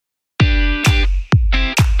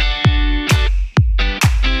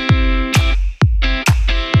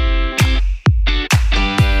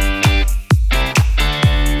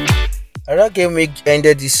Another game week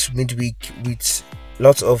ended this midweek with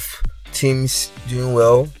lots of teams doing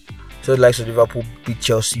well. So the likes of Liverpool beat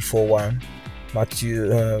Chelsea 4-1.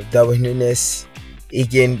 Darwin Nunes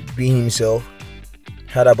again being himself,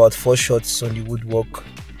 had about 4 shots on the woodwork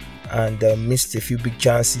and missed a few big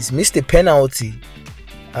chances, missed a penalty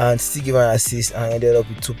and still gave an assist and ended up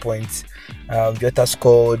with 2 points. Jota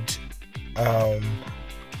scored.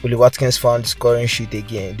 Oli Watkins found the scoring sheet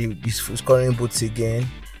again, the scoring boots again.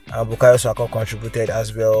 Bukayo Saka contributed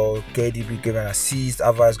as well. KDB gave an assist.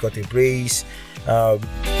 Alvarez got a brace.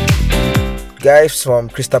 Guys from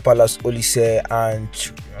Crystal Palace, Olise and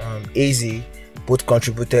Eze both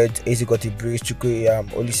contributed. Eze got a brace.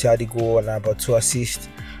 Olise had a goal and about 2 assists.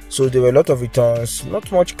 So there were a lot of returns,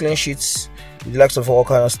 not much clean sheets. With the likes of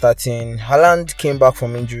Walker not starting, Haaland came back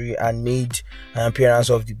from injury and made an appearance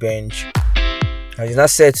off the bench. And he's not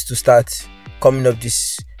set to start coming up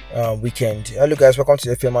this weekend. Hello guys, welcome to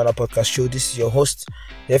the FPL Manor podcast show. This is your host,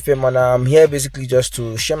 the FPL Manor. I'm here basically just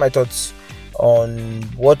to share my thoughts on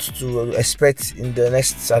what to expect in the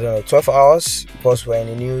next 12 hours, because we're in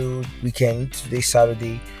a new weekend. Today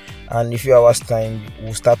Saturday, and in a few hours time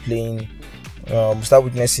we'll start playing. We'll start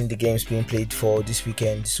witnessing the games being played for this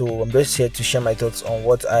weekend. So I'm just here to share my thoughts on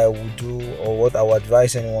what I would do or what I would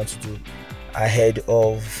advise anyone to do ahead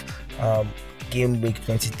of game week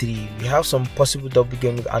 23. We have some possible double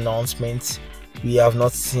game week announcements we have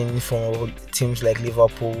not seen from teams like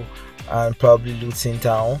Liverpool and probably Luton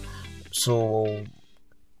Town. So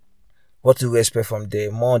what do we expect from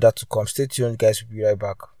there? More on that to come. Stay tuned guys, we'll be right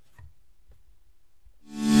back.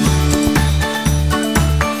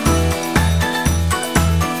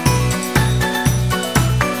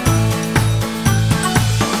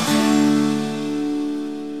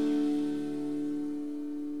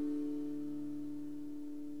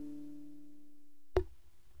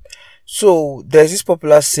 So there's this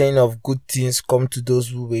popular saying of good things come to those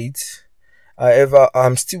who wait. However,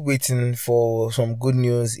 I'm still waiting for some good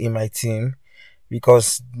news in my team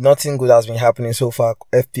because nothing good has been happening so far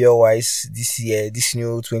FPL wise this year, this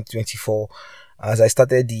new 2024. As I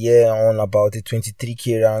started the year on about a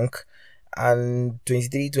 23k rank and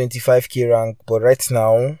 25k rank, but right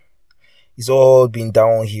now it's all been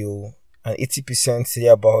downhill and 80%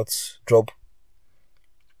 thereabouts drop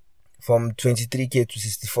from 23k to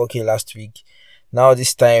 64k last week. Now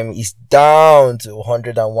this time it's down to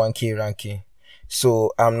 101k ranking.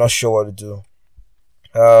 So I'm not sure what to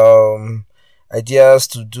do. Ideas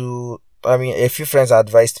to do. I mean, a few friends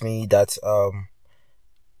advised me that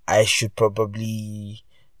I should probably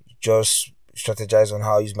just strategize on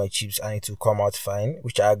how I use my chips and it will come out fine,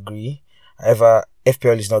 which I agree. However,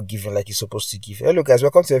 FPL is not giving like it's supposed to give. Hello guys,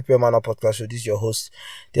 welcome to FPL Manor podcast show. This is your host,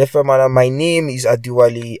 the FPL Manor. My name is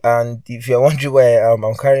Adiwali, and if you're wondering where I am,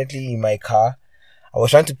 I'm currently in my car. I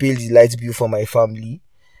was trying to pay the light bill for my family,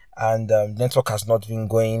 and network has not been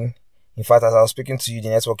going. In fact, as I was speaking to you, the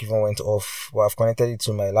network even went off. But I've connected it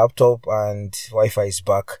to my laptop and Wi-Fi is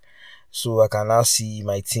back, so I can now see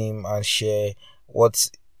my team and share what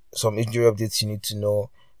some injury updates you need to know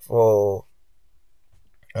for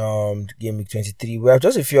game week 23. We have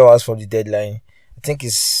just a few hours for the deadline. I think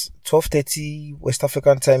it's 12:30 West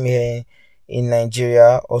African time here in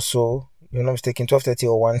Nigeria, also if I'm not mistaken, 12:30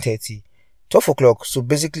 or 1:30, 12 o'clock. So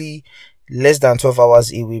basically less than 12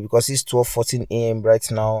 hours away, because it's 12:14 a.m.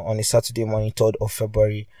 right now on a Saturday morning, 3rd of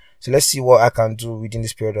February. So let's see what I can do within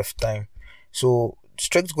this period of time. So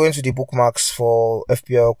straight going to the bookmarks for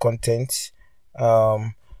FPL content.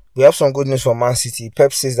 We have some good news for Man City.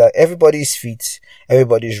 Pep says that everybody is fit,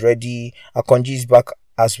 everybody is ready. Akanji is back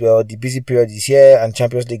as well. The busy period is here and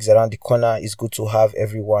Champions League is around the corner. It's good to have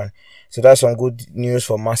everyone. So that's some good news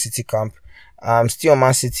for Man City camp. Still on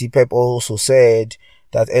Man City, Pep also said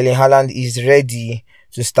that Erling Haaland is ready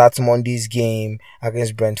to start Monday's game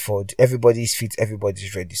against Brentford. Everybody is fit, everybody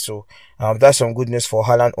is ready. So that's some good news for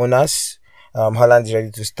Haaland owners. Haaland is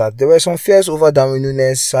ready to start. There were some fears over Darwin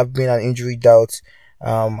Nunes having an injury doubt.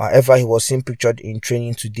 However, he was seen pictured in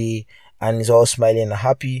training today and is all smiling and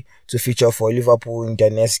happy to feature for Liverpool in their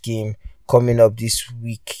next game coming up this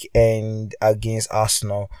weekend against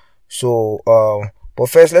Arsenal. So, but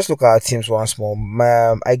first, let's look at our teams once more.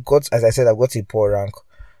 I've got a poor rank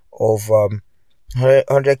of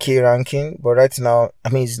 100k ranking, but right now, I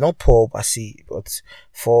mean, it's not poor per se, but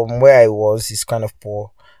from where I was, it's kind of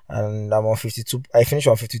poor. And I'm on 52. I finished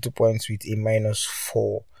on 52 points with a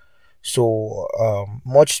 -4. So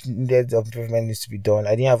much needed improvement needs to be done.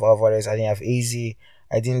 I didn't have Alvarez, I didn't have Eze,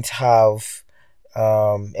 I didn't have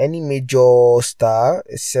any major star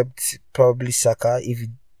except probably Saka, if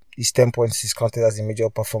his 10 points is counted as a major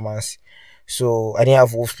performance. So I didn't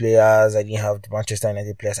have Wolves players, I didn't have the Manchester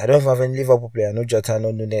United players. I don't even have any Liverpool player, no Jota,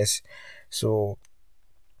 no Nunes. So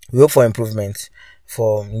we hope for improvement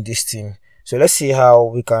for in this team. So let's see how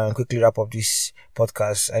we can quickly wrap up this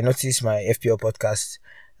podcast. I noticed my FPL podcast.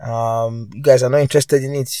 You guys are not interested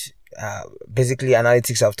in it. Basically,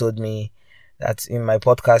 analytics have told me that in my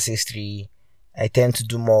podcast history, I tend to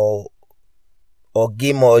do more or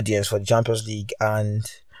gain more audience for the Champions League and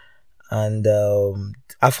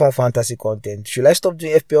F1 fantasy content. Should I stop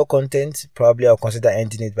doing FPL content? Probably I'll consider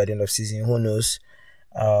ending it by the end of season. Who knows?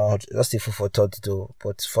 Just a food for thought though.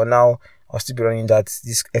 But for now, I'll still be running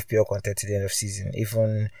this FPL content to the end of season.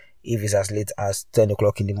 Even if it's as late as 10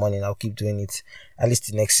 o'clock in the morning, I'll keep doing it at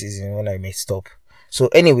least the next season when I may stop. So,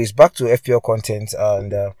 anyways, back to FPL content,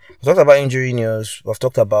 and we talked about injury news. We've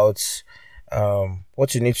talked about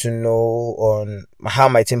what you need to know on how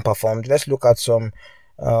my team performed. Let's look at some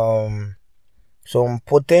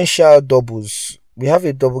potential doubles. We have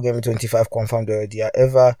a double game in 25 confirmed already.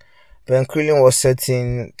 However, Ben Crillon was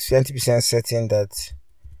certain, 20% certain that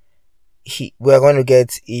we are going to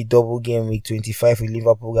get a double game week 25 with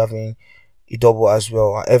Liverpool having a double as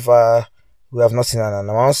well. However, we have not seen an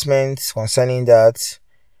announcement concerning that,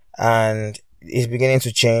 and it's beginning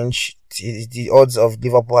to change. The odds of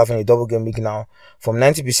Liverpool having a double game week now from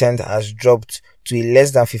 90% has dropped to a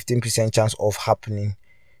less than 15% chance of happening.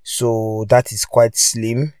 So that is quite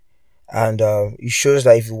slim, and it shows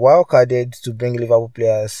that if you wildcarded to bring Liverpool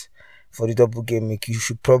players for the double game week, you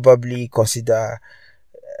should probably consider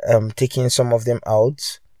taking some of them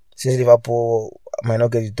out, since Liverpool might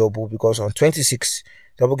not get the double, because on 26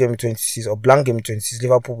 double game 26 or blank game 26,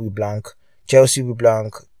 Liverpool will blank, Chelsea will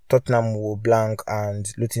blank, Tottenham will blank,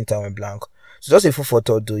 and Luton Town will blank. So just a food for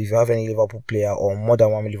thought though, if you have any Liverpool player or more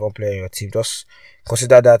than one Liverpool player in your team, just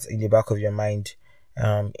consider that in the back of your mind.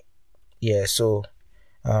 So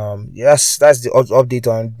yes, that's the update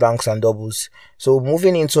on blanks and doubles. So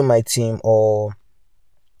moving into my team, or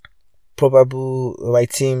probably my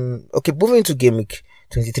team. Okay, moving into game week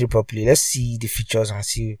 23 properly. Let's see the features and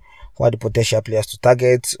see what are the potential players to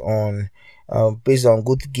target on, based on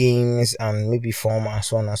good games and maybe form and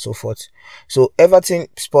so on and so forth. So Everton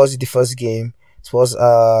Spurs the first game. Spurs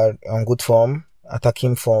are on good form,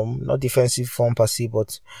 attacking form, not defensive form per se,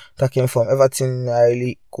 but attacking form. Everton are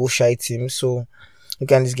really go shy team. So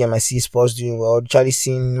look at this game, I see Spurs doing well.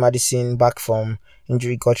 Richarlison, Maddison back from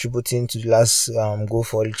injury, contributing to the last goal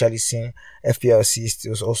for Richarlison. FPL assist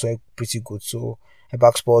was also pretty good. So I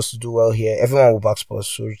back Spurs to do well here. Everyone will back Spurs.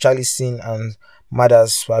 So Richarlison and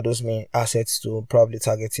Madders are those main assets to probably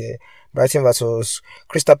target here. Brighton versus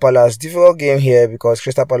Crystal Palace. Difficult game here because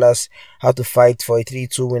Crystal Palace had to fight for a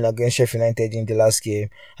 3-2 win against Sheffield United in the last game.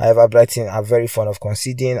 However, Brighton are very fond of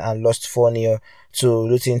conceding and lost 4-0 to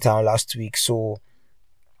Luton Town last week. So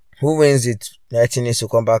who wins it? Brighton needs to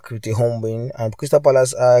come back with a home win, and Crystal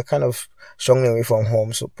Palace are kind of struggling away from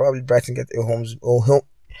home. So probably Brighton get a home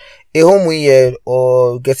win here,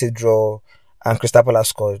 or get a draw, and Crystal Palace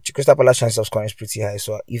score. Crystal Palace chances of scoring is pretty high.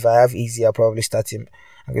 So if I have easy, I'll probably start him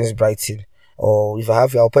against Brighton. Or if I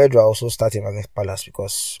have Yao Pedro, I'll also start him against Palace,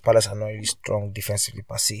 because Palace are not really strong defensively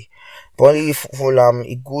per se. Burnley Fulham,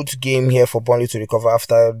 a good game here for Burnley to recover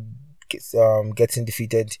after getting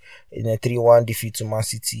defeated in a 3-1 defeat to Man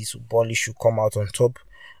City. So Burnley should come out on top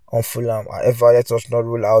on Fulham. However, let us not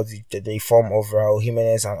rule out the form of Raul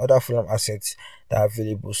Jimenez and other Fulham assets that are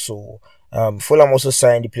available. So Fulham also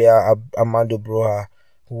signed the player Armando Broja,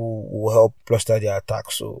 who will help bluster their attack.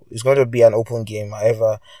 So it's going to be an open game.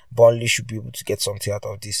 However, Burnley should be able to get something out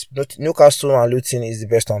of this. Newcastle and Luton is the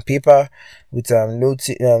best on paper, with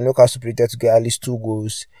Newcastle predicted to get at least 2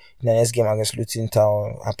 goals in the next game against Luton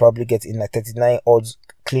Town, and probably get in like 39 odds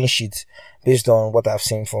clean sheet based on what I've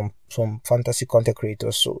seen from some fantasy content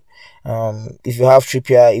creators. So if you have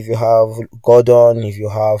Trippier, if you have Gordon, if you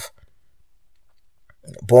have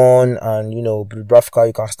Bond and Bravka,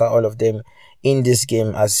 you can start all of them in this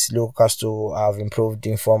game, as Newcastle have improved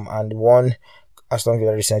in form and won Aston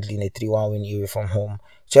Villa recently in a 3-1 win away from home.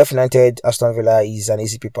 Sheffield United Aston Villa is an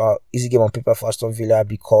easy game on paper for Aston Villa,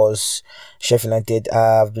 because Sheffield United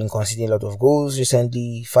have been conceding a lot of goals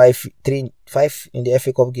recently. 5 in the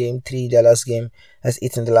FA Cup game, 3 in the last game. That's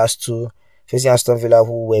 8 in the last 2. Facing Aston Villa,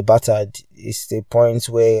 who were battered. It's the point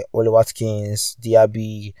where Ole Watkins,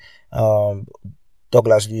 Diaby,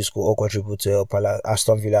 Douglas Luiz could all contribute to help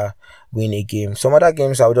Aston Villa win a game. Some other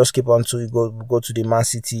games I'll just keep on to go to the Man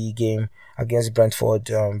City game against Brentford.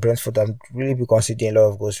 Brentford have really been conceding a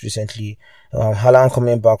lot of goals recently. Haaland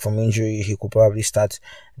coming back from injury, he could probably start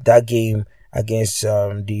that game against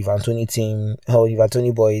the Vantoni team, or the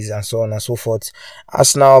Vantoni boys, and so on and so forth.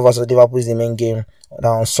 Arsenal versus Liverpool is the main game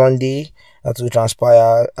on Sunday that will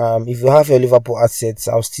transpire. If you have your Liverpool assets,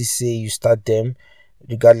 I'll still say you start them,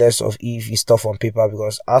 regardless of if it's tough on paper,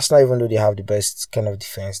 because Arsenal, even though they have the best kind of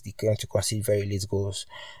defense, they tend to concede very late goals.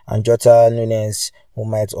 And Jota, Nunes, who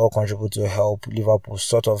might all contribute to help Liverpool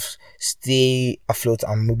sort of stay afloat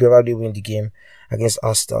and maybe probably win the game against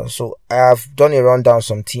Arsenal. So I have done a rundown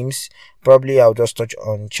some teams. Probably I'll just touch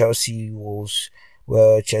on Chelsea, Wolves,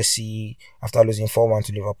 where Chelsea, after losing 4-1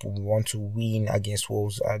 to Liverpool, we want to win against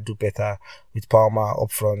Wolves and do better with Palmer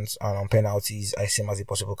up front and on penalties. I see him as a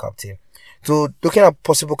possible captain. So looking at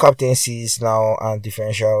possible captaincies now and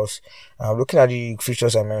differentials, looking at the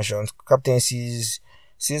features I mentioned, captaincies,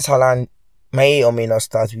 since Haaland may or may not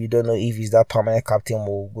start, we don't know if he's that permanent captain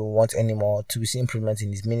or we want anymore to see improvement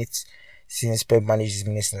in his minutes since Pep managed his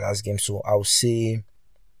minutes in the last game. So I'll say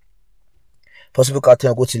possible captain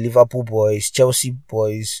will go to Liverpool boys, Chelsea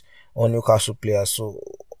boys, or Newcastle players. So,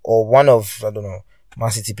 or one of, I don't know,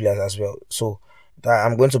 Man City players as well. So that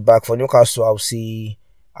I'm going to back for Newcastle.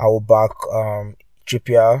 I will back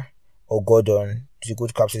Trippier or Gordon. It's a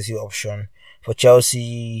good captaincy option. For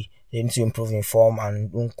Chelsea, they need to improve in form, and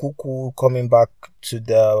Nkunku coming back to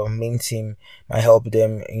the main team might help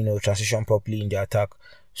them, transition properly in the attack.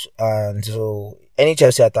 And so any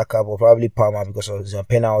Chelsea attacker, but probably Palmer because of the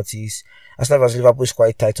penalties. As long as Liverpool is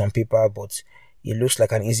quite tight on paper, but it looks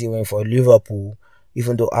like an easy win for Liverpool.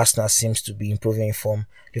 Even though Arsenal seems to be improving in form,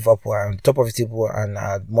 Liverpool are on top of the table and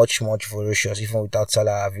are much ferocious even without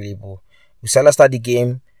Salah available. Will Salah start the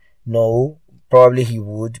game? No, probably he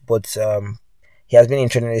would, but he has been in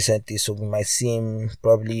training recently, so we might see him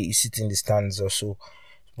probably sit in the stands or so.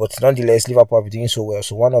 But nonetheless, Liverpool are doing so well.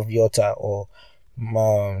 So one of Jota or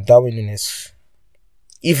Darwin Nunes,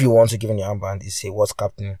 if you want to give him the armband, is a what's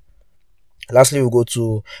captain. Lastly, we'll go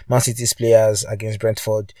to Man City's players against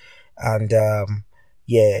Brentford, and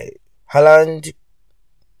Haaland.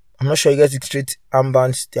 I'm not sure you get the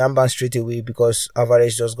armband straight away because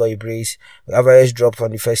Alvarez just got a brace. Alvarez dropped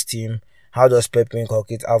from the first team. How does Pep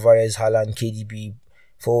inculcate Alvarez, Haaland, KDB,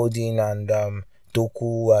 Foden, and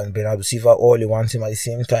Doku and Bernardo Silva all in one team at the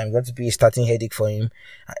same time? It's going to be a starting headache for him.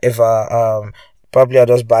 Probably I'll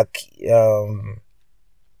just back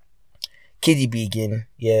KDB again.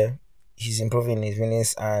 Yeah, he's improving his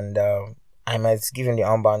minutes, and I might give him the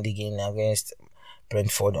armband again against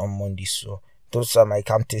Brentford on Monday. So those are my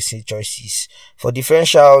captaincy choices. For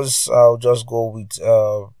differentials, I'll just go with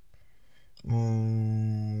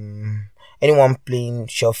anyone playing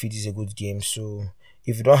Sheffield is a good game. So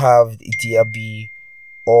if you don't have Diaby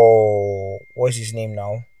or what's his name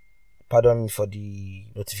now? Pardon me for the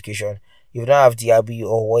notification. If you don't have Diaby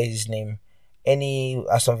or what is his name, any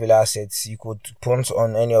Aston Villa assets, you could punt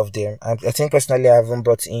on any of them. I think personally I haven't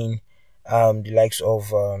brought in the likes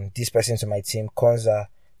of this person to my team, Konza,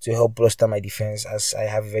 to help bolster my defense, as I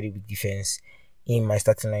have a very weak defense in my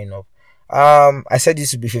starting lineup. I said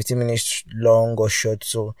this would be 15 minutes long or short,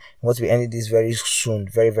 so I'm going to be ending this very soon,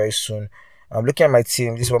 very soon. Looking at my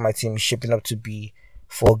team, this is what my team is shaping up to be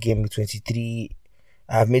for game 23.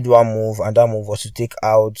 I've made one move, and that move was to take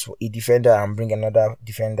out a defender and bring another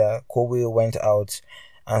defender. Kobe went out,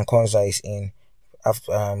 and Konza is in,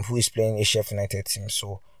 who is playing a Sheffield United team.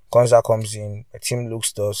 So Konza comes in, the team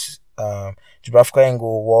looks thus. Dubravka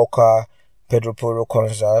Engo, Walker, Pedro Porro,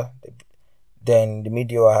 Konza. Then the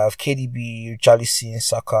middle I have KDB, Richarlison,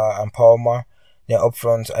 Saka, and Palmer. Then up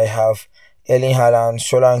front I have Erling Haaland,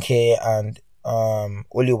 Solanke, and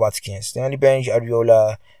Oli Watkins. Then on the bench,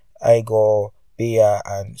 Ariola, Igor, Beya,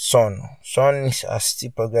 and Son. Son has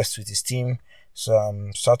still progressed with his team. So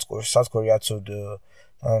South Korea to the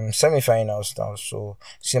semi-finals now. So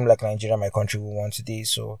seems like Nigeria, my country, will won today.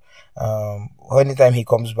 So anytime he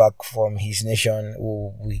comes back from his nation,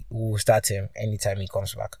 we'll start him anytime he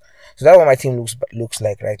comes back. So that's what my team looks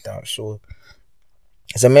like right now. So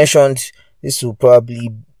as I mentioned, this will probably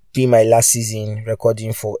be my last season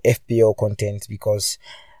recording for FPL content because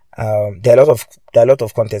there are a lot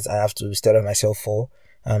of content I have to study myself for.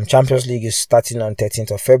 Champions League is starting on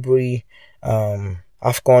 13th of February.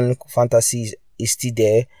 AFCON Fantasy is still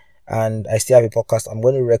there, and I still have a podcast I'm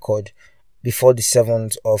going to record before the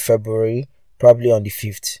 7th of February, probably on the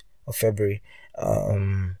 5th of February.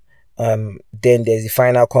 Then there's the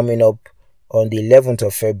final coming up on the 11th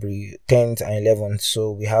of February, 10th and 11th.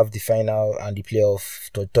 So we have the final and the playoff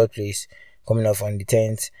to third place coming up on the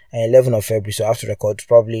 10th and 11th of February. So I have to record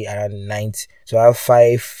probably around 9th. So I have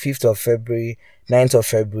 5th of February, 9th of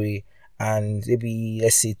February, and maybe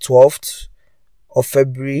let's say 12th of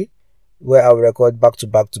February, where I'll record back to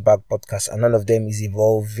back podcasts, and none of them is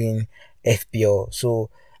involving FPL. So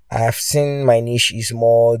I've seen my niche is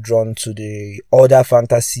more drawn to the other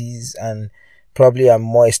fantasies, and probably I'm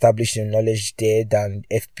more established in knowledge there than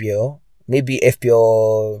FPL. Maybe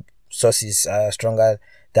FPL sources are stronger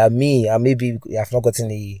than me, and maybe I've not gotten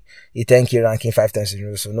a 10k ranking 5 times in a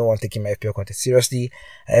row, so no one taking my FPL content seriously.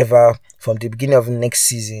 However, from the beginning of next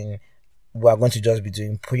season, we are going to just be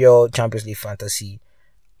doing pure Champions League fantasy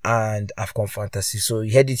and AFCON fantasy. So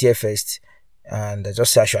you heard it here first, and I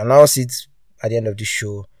just say I should announce it at the end of the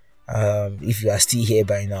show. If you are still here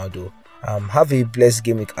by now, though, have a blessed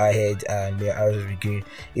game week ahead, and may I regret.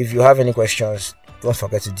 If you have any questions, don't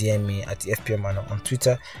forget to DM me at the FPL Man on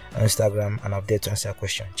Twitter and Instagram, and I'll be there to answer your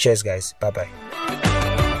question. Cheers, guys. Bye bye.